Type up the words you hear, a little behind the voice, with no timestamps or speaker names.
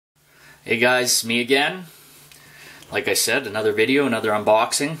Hey guys, me again. Like I said, another video, another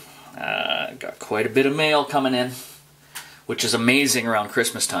unboxing. Got quite a bit of mail coming in, which is amazing around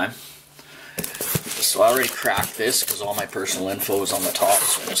Christmas time. So I already cracked this because all my personal info is on the top.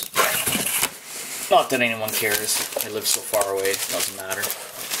 So not that anyone cares. I live so far away, it doesn't matter.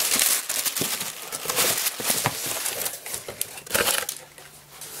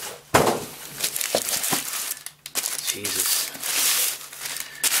 Jesus.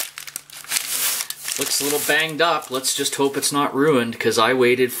 Looks a little banged up. Let's just hope it's not ruined, because I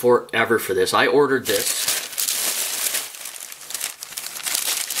waited forever for this. I ordered this.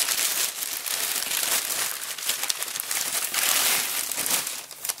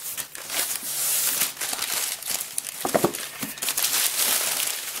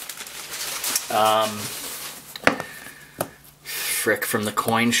 Frick, from the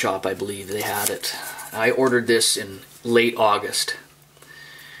coin shop, I believe they had it. I ordered this in late August,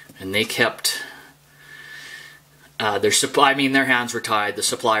 and they kept their hands were tied. The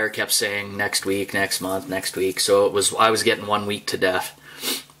supplier kept saying next week, next month, next week. So I was getting 1 week to death.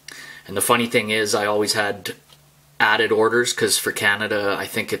 And the funny thing is, I always had added orders, because for Canada, I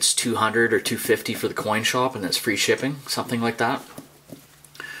think it's $200 or $250 for the coin shop, and that's free shipping, something like that.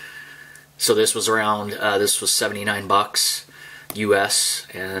 So this was around, this was 79 bucks US,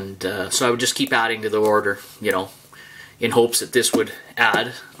 and so I would just keep adding to the order, you know, in hopes that this would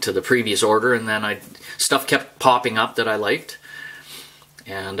add to the previous order, and then stuff kept popping up that I liked,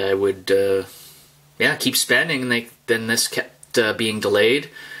 and I would keep spending, and then this kept being delayed,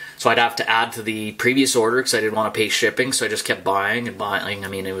 so I'd have to add to the previous order because I didn't want to pay shipping, so I just kept buying and buying. I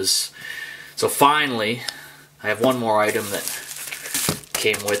mean, it was, so finally I have one more item that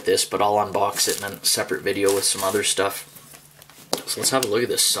came with this, but I'll unbox it in a separate video with some other stuff. So let's have a look at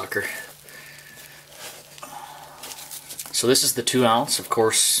this sucker. So this is the 2 ounce, of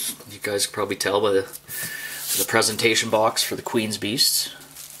course, you guys can probably tell by the presentation box for the Queen's Beasts.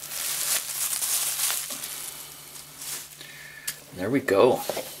 There we go.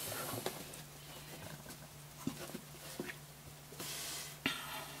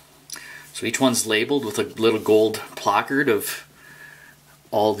 So each one's labeled with a little gold placard of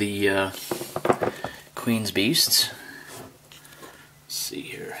all the Queen's Beasts. Let's see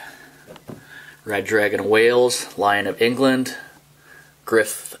here. Red Dragon of Wales, Lion of England,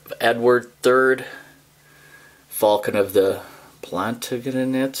 Griff of Edward III, Falcon of the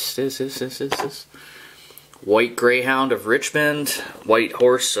Plantagenets, White Greyhound of Richmond, White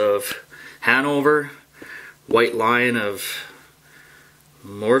Horse of Hanover, White Lion of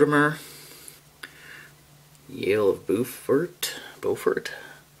Mortimer, Yale of Beaufort,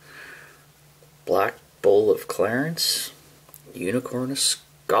 Black Bull of Clarence, Unicorn of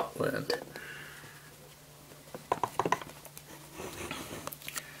Scotland.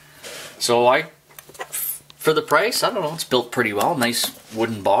 So for the price, I don't know, it's built pretty well. Nice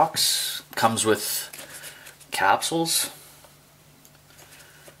wooden box. Comes with capsules.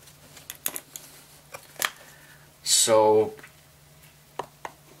 So,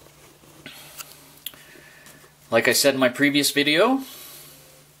 like I said in my previous video,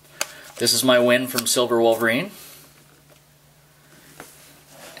 this is my win from Silver Wolverine.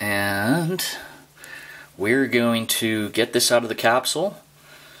 And we're going to get this out of the capsule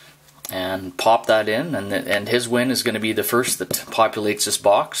and pop that in, and his win is going to be the first that populates this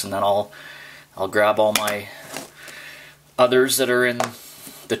box, and then I'll grab all my others that are in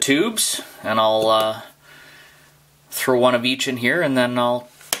the tubes, and I'll throw one of each in here, and then I'll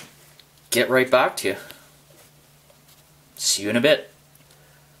get right back to you. See you in a bit.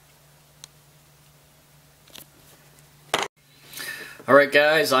 Alright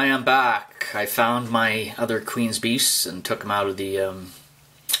guys, I am back. I found my other Queen's Beasts and took them out of the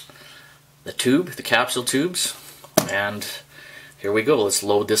tube, the capsule tubes, and here we go. Let's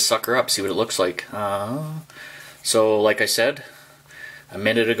load this sucker up, see what it looks like. So like I said a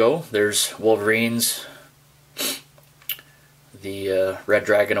minute ago, there's Wolverine's, the Red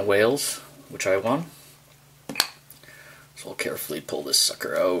Dragon of Wales, which I won. So I'll carefully pull this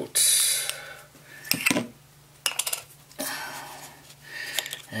sucker out.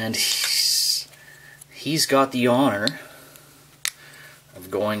 And he's got the honor of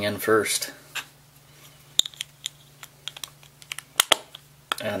going in first.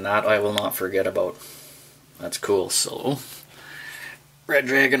 And that I will not forget about. That's cool. So, Red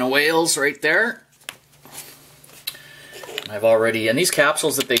Dragon of Wales right there. And these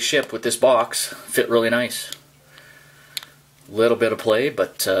capsules that they ship with this box fit really nice. Little bit of play,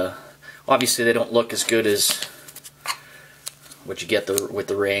 but obviously they don't look as good as what you get with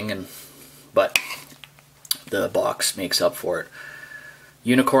the ring, but the box makes up for it.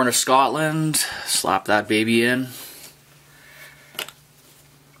 Unicorn of Scotland, slap that baby in.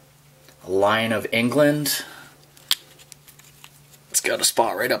 Lion of England, it's got a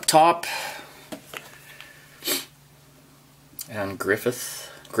spot right up top. And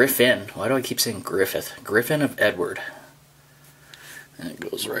Griffin, why do I keep saying Griffith? Griffin of Edward. And it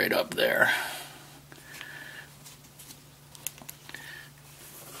goes right up there.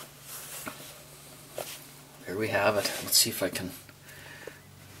 There we have it. Let's see if I can...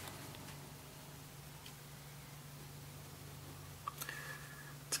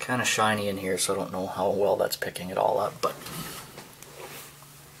 It's kind of shiny in here, so I don't know how well that's picking it all up, but...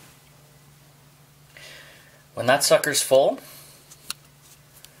 When that sucker's full,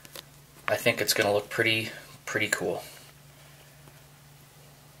 I think it's going to look pretty cool.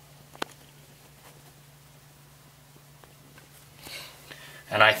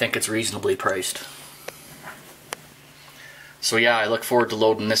 And I think it's reasonably priced. So yeah, I look forward to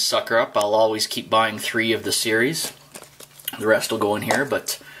loading this sucker up. I'll always keep buying 3 of the series. The rest will go in here,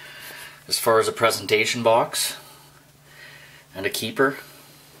 but as far as a presentation box and a keeper,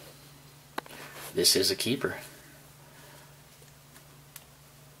 this is a keeper.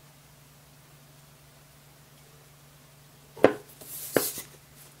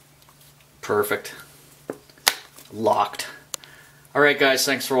 Perfect. Locked. Alright guys,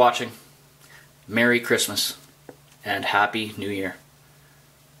 thanks for watching. Merry Christmas and Happy New Year.